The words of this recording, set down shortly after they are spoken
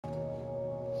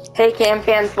Hey Cam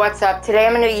fans, what's up? Today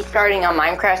I'm going to be starting a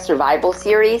Minecraft survival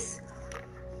series.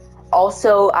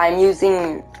 Also, I'm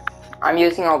using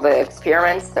all the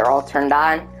experiments. They're all turned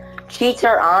on. Cheats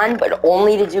are on, but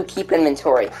only to do keep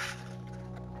inventory.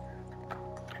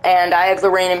 And I have the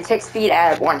random tick speed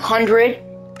at 100.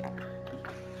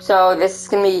 So this is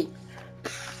going to be...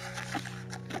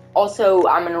 Also,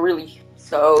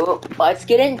 So, let's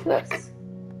get into this.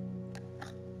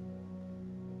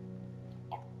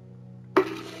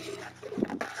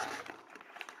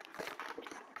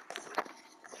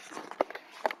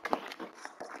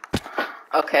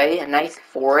 Okay, a nice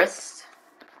forest.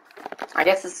 I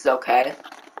guess this is okay.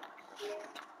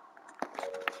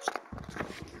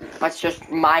 Let's just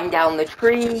mine down the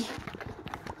tree.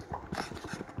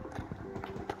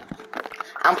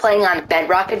 I'm playing on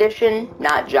Bedrock Edition,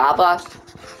 not Java.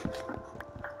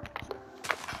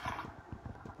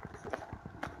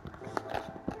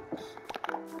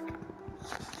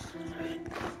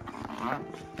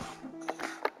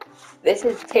 This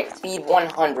is tick speed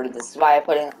 100. This is why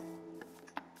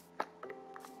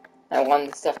I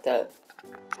want the stuff to...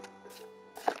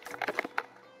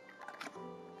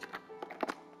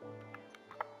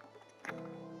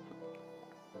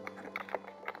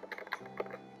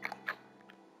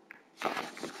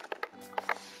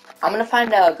 I'm gonna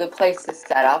find a good place to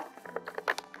set up.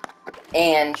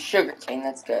 And sugarcane,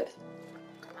 that's good.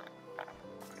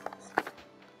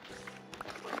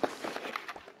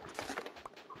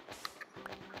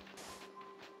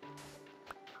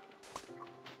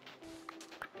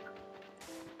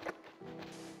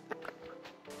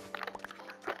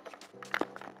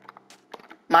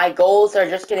 My goals are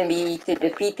just gonna be to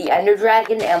defeat the Ender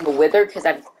Dragon and the Wither, because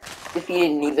I've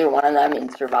defeated neither one of them in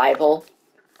survival.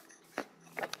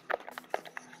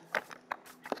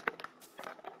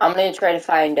 I'm gonna try to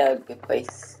find a good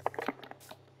place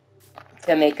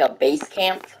to make a base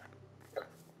camp.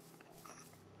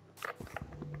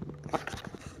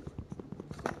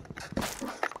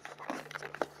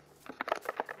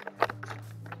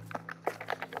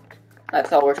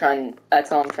 That's all I'm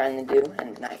trying to do.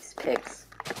 And nice picks.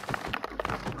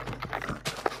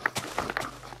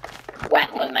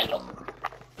 Whack one, Michael.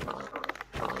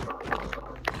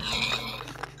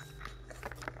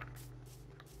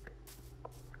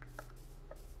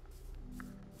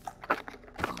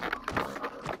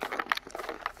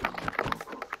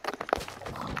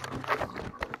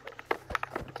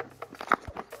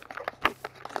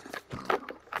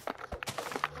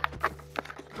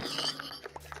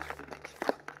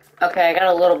 Okay, I got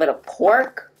a little bit of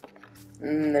pork.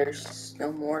 There's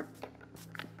no more.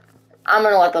 I'm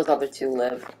gonna let those other two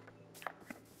live.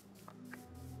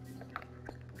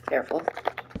 Careful.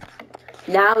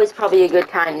 Now is probably a good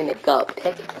time to make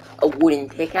a wooden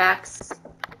pickaxe.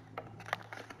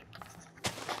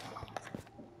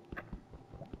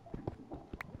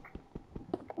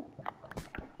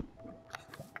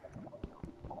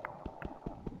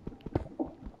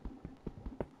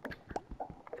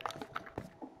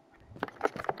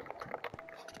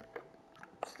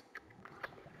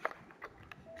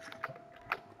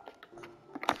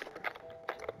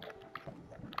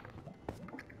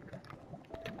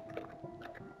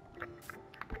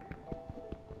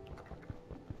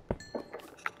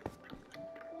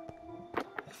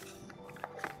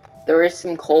 There is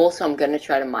some coal, so I'm gonna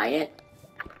try to mine it.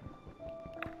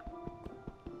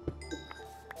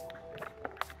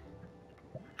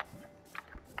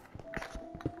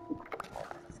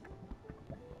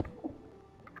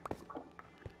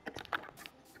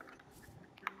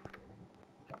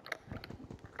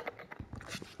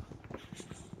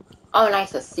 Oh,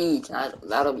 nice, a siege.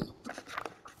 That'll be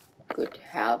good to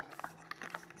have.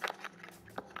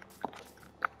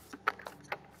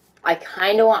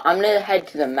 I'm gonna head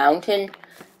to the mountain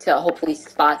to hopefully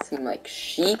spot some, like,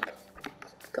 sheep.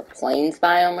 Like a plains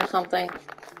biome or something.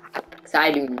 Because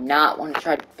I do not want to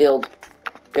try to build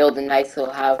a nice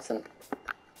little house in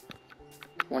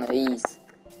one of these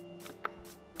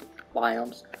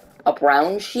biomes. A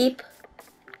brown sheep?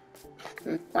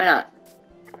 Why not?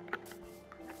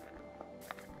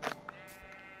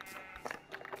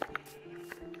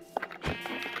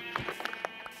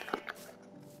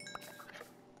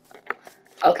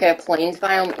 Okay, a plains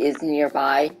biome is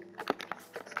nearby.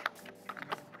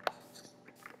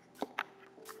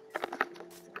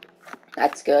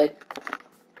 That's good.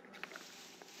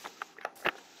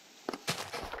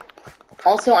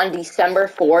 Also, on December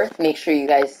 4th, make sure you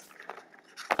guys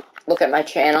look at my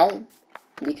channel,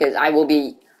 because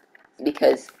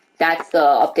that's the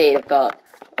update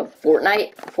of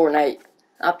Fortnite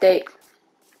update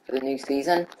for the new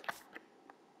season.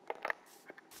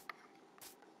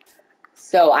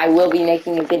 So I will be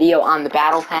making a video on the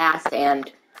battle pass, and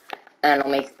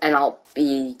I'll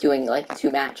be doing like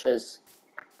 2 matches.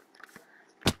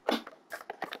 A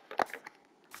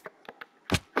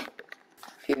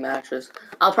few matches.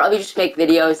 I'll probably just make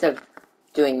videos of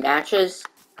doing matches.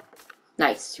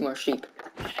 Nice, 2 more sheep.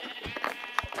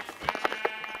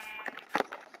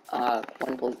 1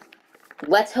 blue.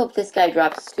 Let's hope this guy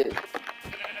drops 2.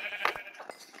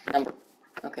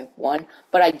 Okay, 1.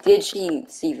 But I did see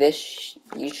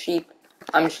these sheep.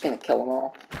 I'm just gonna kill them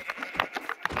all.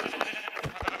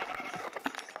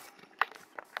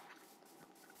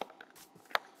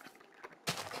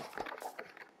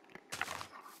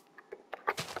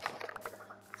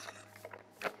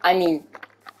 I mean,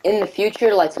 in the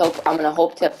future, I'm gonna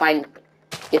hope to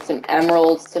get some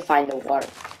emeralds to find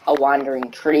a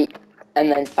wandering tree,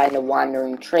 and then find a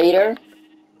wandering trader.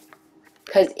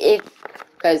 Cause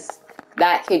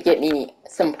that could get me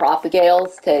some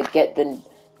propagales to get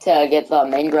the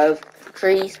mangrove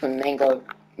trees from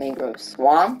mangrove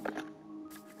swamp,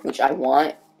 which I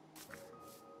want.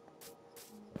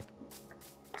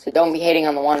 So don't be hating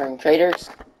on the wandering traders.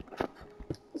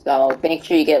 So make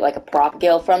sure you get like a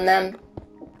propagale from them.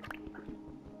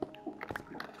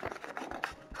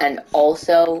 And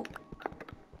also,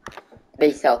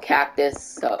 they sell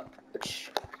cactus, which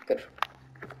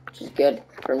is good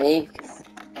for me because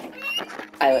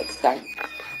I like sun.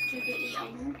 Did you get your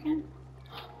game again?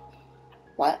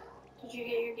 What? Did you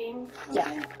get your game?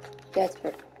 Yeah. Yeah, it's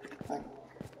good. Fine.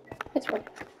 It's good.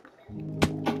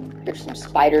 There's some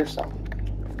spiders. So.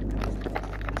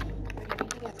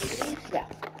 Yeah.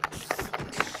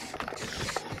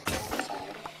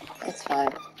 It's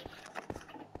fine.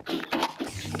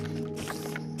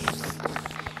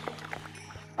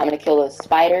 I'm gonna kill those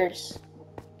spiders.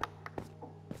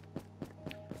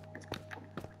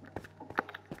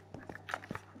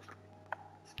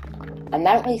 I'm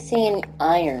not really seeing any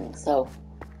iron, so...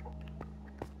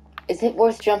 Is it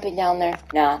worth jumping down there?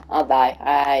 Nah, I'll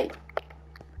die.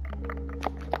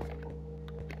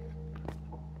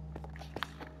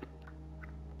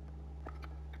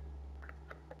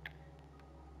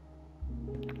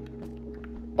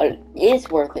 But it is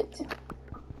worth it.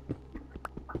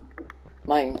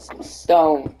 Mine some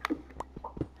stone.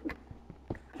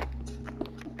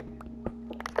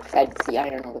 I can see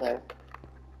iron over there.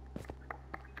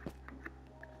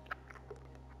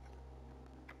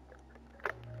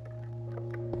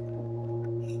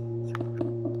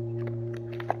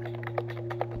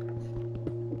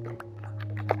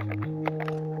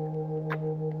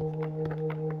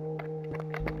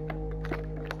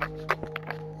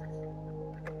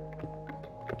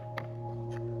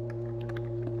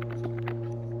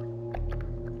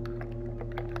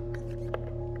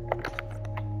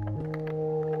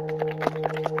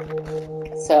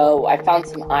 So I found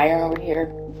some iron over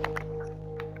here.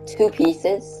 2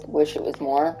 pieces. Wish it was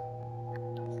more.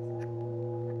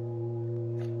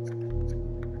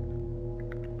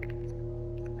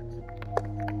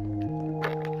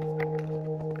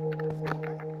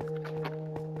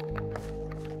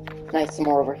 Nice, some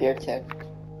more over here too.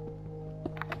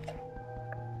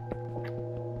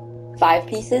 5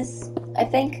 pieces, I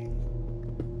think.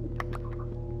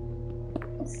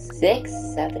 6,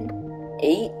 7,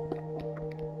 8.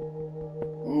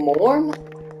 More?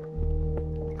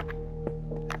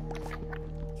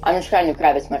 I'm just trying to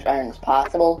grab as much iron as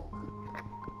possible.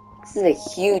 This is a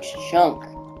huge chunk.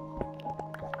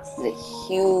 This is a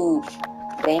huge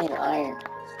vein of iron.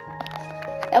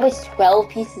 That was 12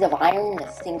 pieces of iron in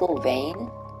a single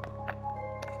vein?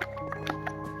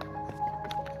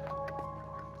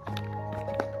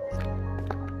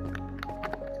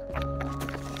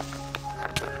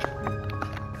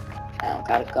 Now,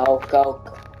 gotta go.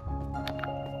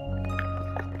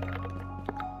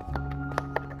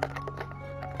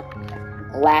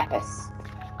 Lapis.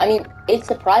 I mean, it's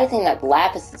surprising that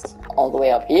lapis is all the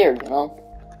way up here, you know?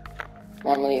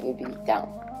 Normally it would be down.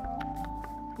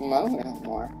 No,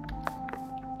 more.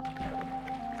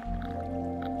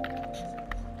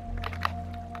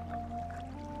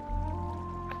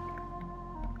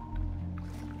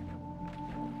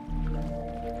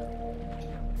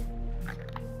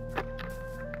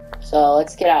 So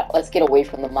let's get away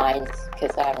from the mines,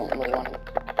 because I don't really want to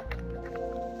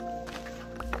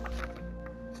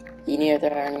be near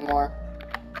there anymore.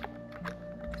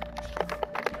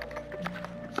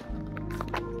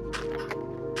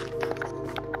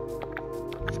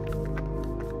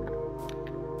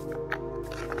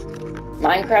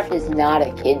 Minecraft is not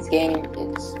a kid's game.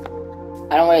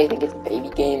 I don't really think it's a baby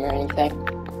game or anything.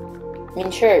 I mean,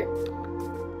 sure,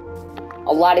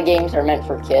 a lot of games are meant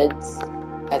for kids,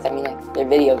 because I mean, like, they're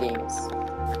video games.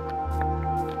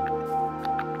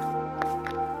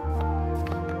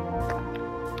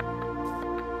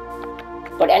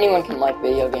 But anyone can like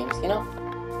video games, you know?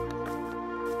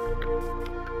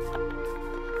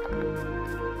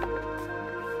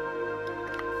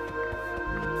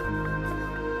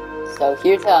 So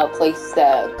here's a place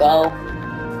to go.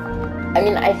 I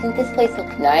mean, I think this place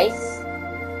looks nice.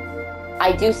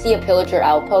 I do see a pillager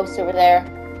outpost over there.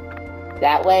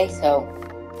 That way, so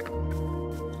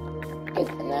good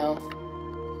to know.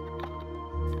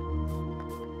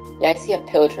 Yeah, I see a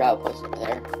pillager outpost over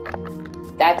there.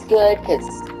 That's good, because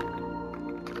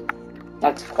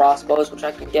that's crossbows, which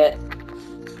I can get.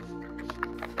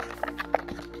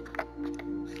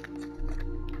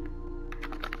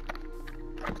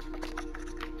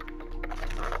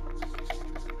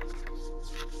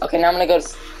 Okay, now I'm gonna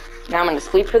now I'm gonna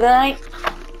sleep for the night.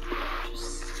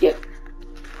 Just skip.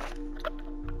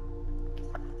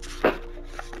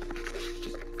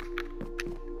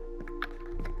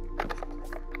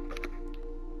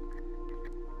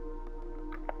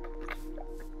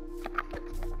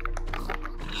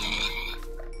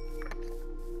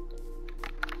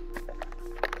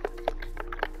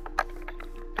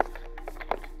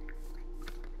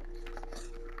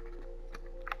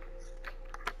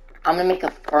 I'm gonna make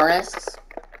a furnace.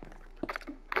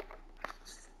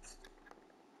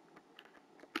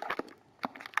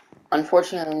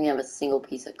 Unfortunately, I only have a single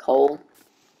piece of coal.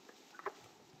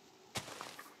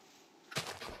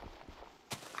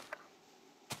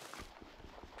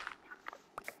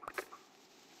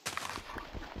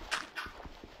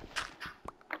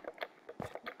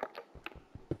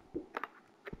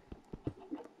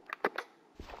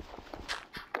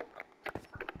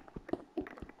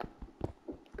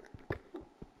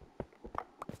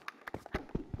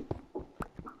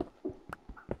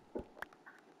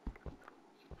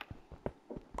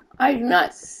 I do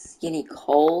not see any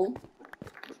coal.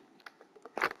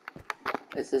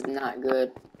 This is not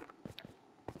good.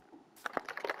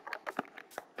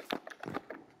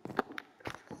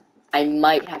 I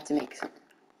might have to make some.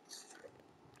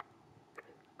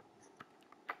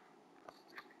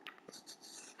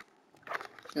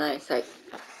 Nice,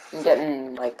 I'm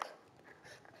getting, like...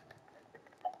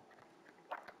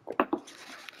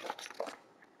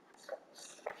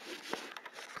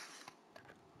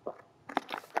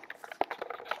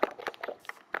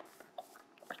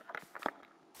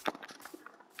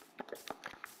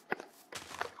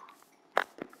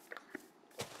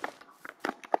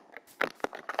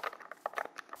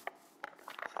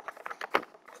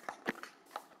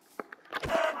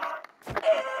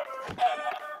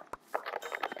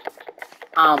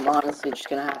 I'm honestly just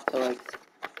gonna have to, like...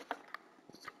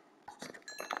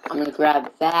 I'm gonna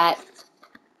grab that.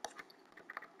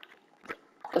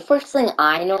 The first thing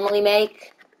I normally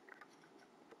make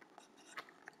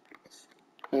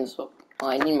is... Well,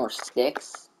 I need more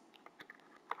sticks.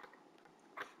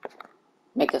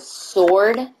 Make a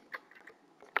sword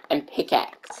and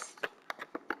pickaxe.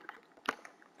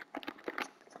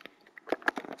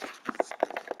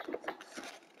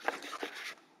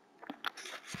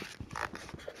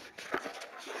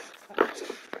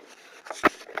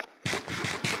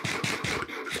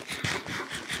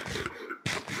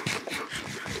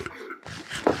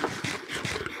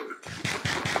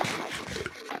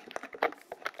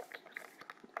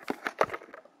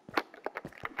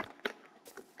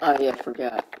 Oh yeah, I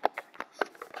forgot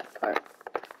that part.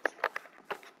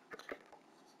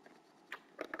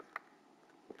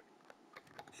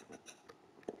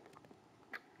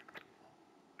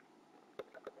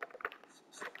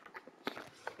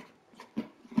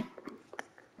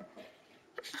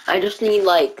 I just need,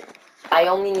 like, I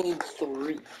only need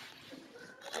 3.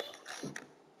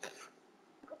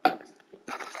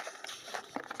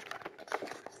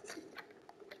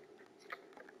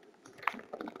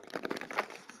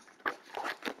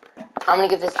 I'm gonna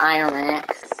get this iron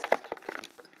axe,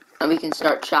 and we can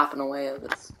start chopping away at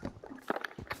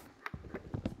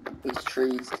these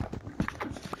trees.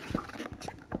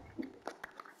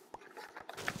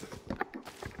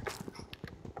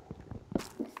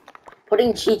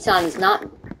 Putting cheats on is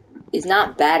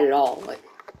not bad at all. Like,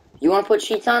 you want to put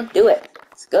cheats on, do it.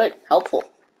 It's good, helpful.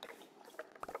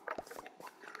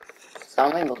 So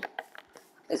I'm able.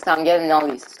 It's I'm getting all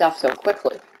these stuff so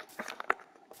quickly.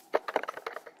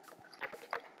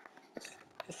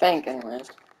 I think, anyways.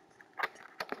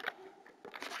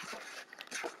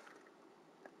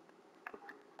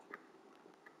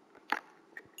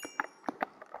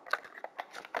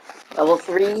 Level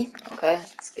 3. Okay,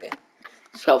 that's good.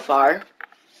 So far.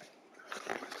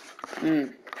 I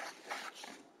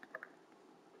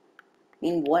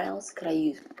mean, what else could I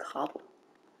use cobble?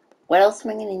 What else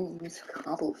am I going to use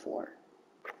cobble for?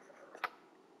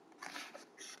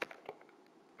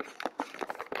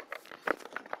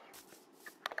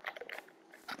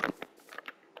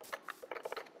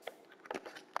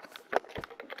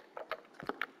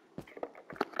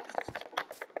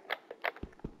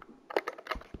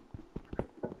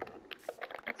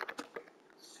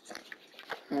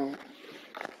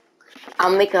 I'll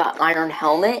make an iron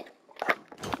helmet.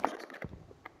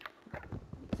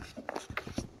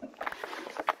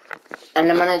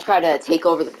 And I'm gonna try to take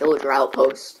over the villager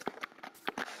outpost.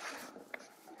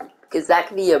 Because that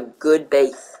could be a good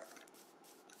base.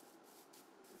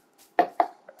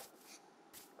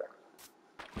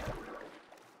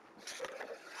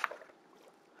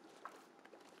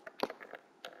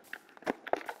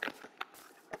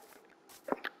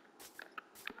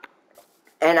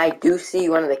 And I do see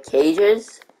one of the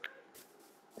cages.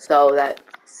 So if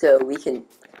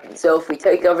we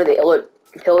take over the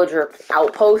pillager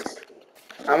outpost,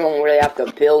 I don't really have to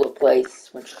build a place,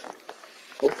 which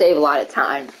will save a lot of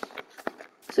time.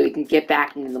 So we can get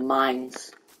back into the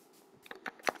mines,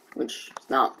 which is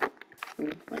not.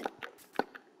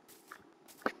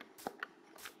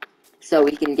 So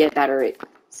we can get better.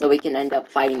 So we can end up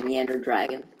fighting the Ender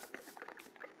Dragon.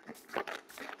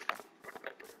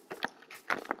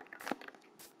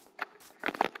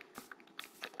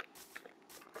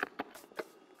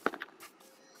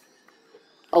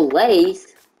 A lace?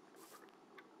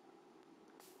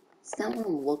 Is that what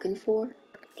I'm looking for?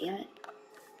 Damn it.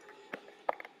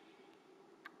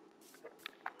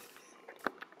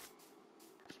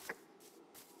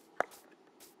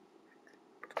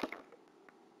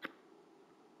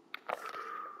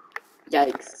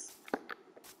 Yikes.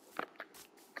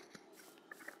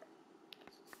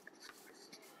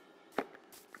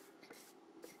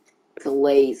 It's a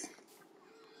lace.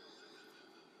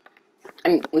 I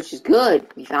mean, which is good.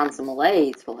 We found some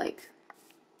lace, but like...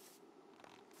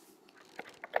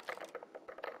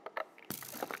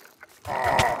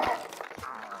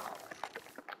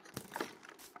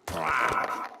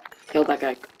 Killed that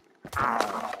guy.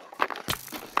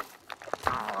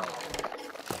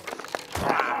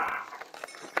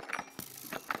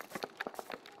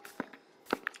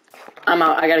 I'm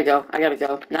out. I gotta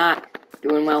go. Not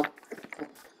doing well.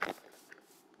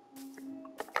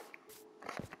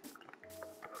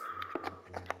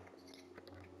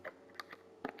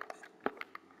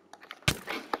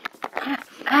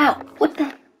 Ow! What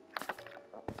the?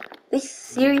 They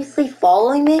seriously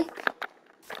following me?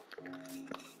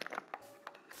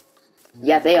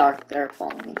 Yeah, they are. They're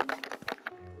following me.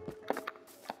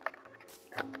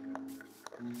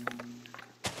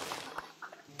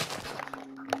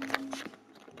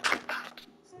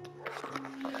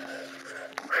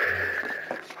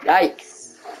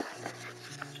 Yikes.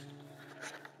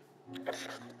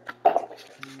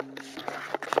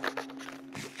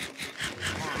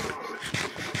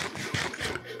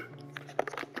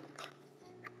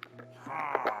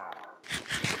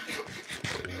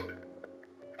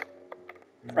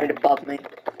 Right above me.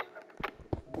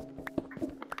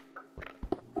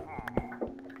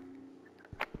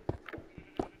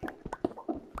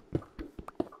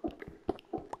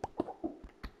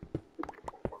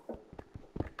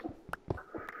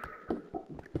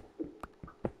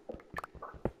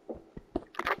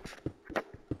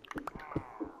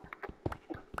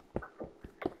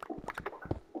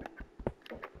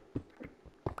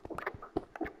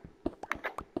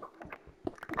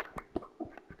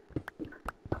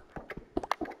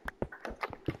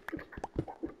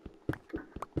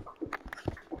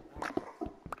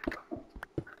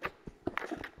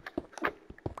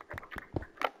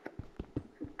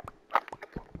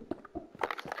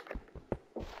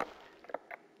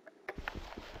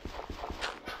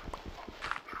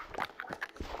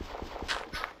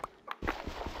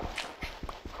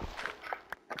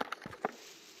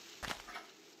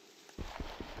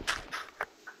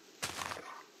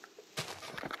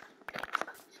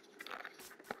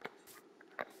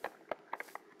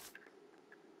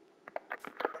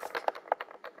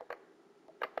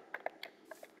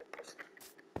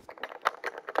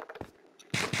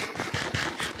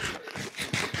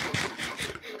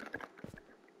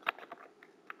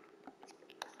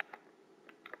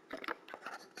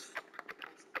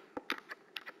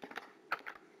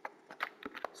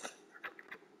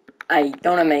 I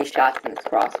don't have many shots in this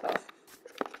crossbow.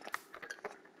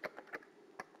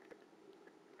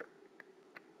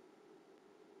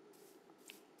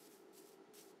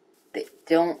 They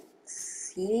don't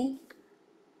see me?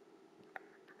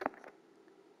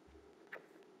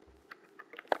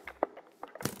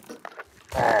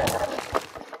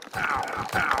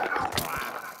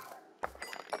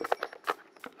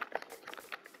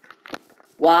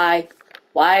 Why?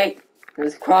 Why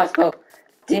does this crossbow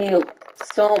deal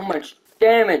so much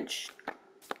damage?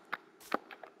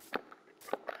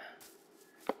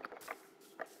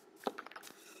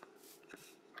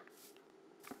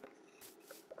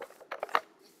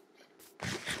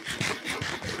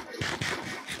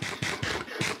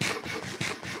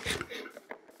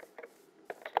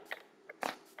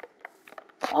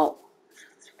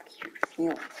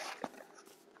 feeling.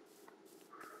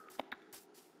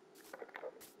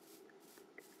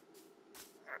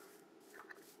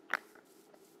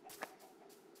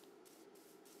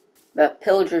 The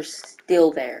pillager's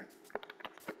still there.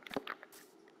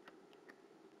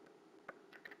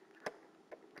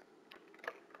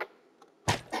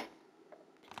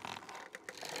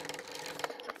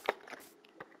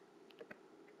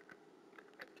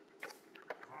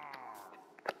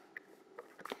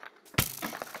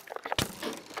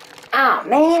 Ah,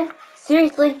 man!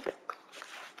 Seriously?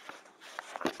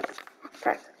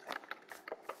 Okay.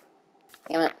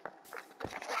 Damn it.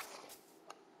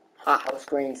 Hothouse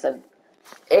Green 7.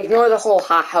 Ignore the whole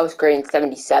Hothouse Green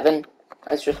 77.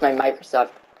 That's just my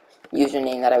Microsoft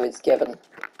username that I was given.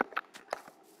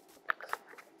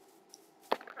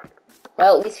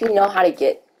 Well, at least we know how to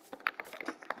get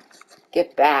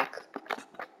back.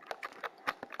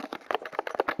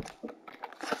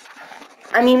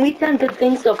 I mean, we've done good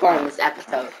things so far in this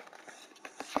episode.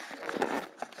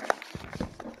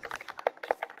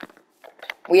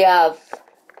 We have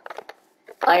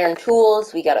iron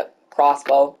tools, we got a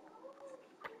crossbow.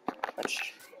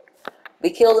 We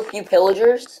killed a few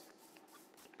pillagers.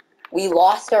 We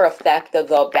lost our effect of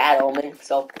the bad omen,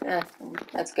 so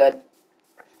that's good.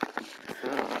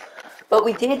 But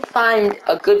we did find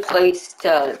a good place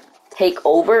to take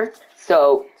over,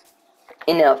 so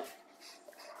I'm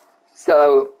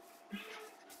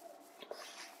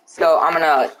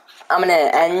gonna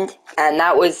end, and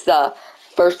that was the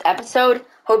first episode.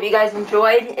 Hope you guys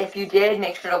enjoyed. If you did,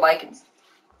 make sure to like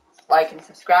and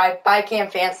subscribe. Bye, Cam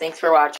fans. Thanks for watching.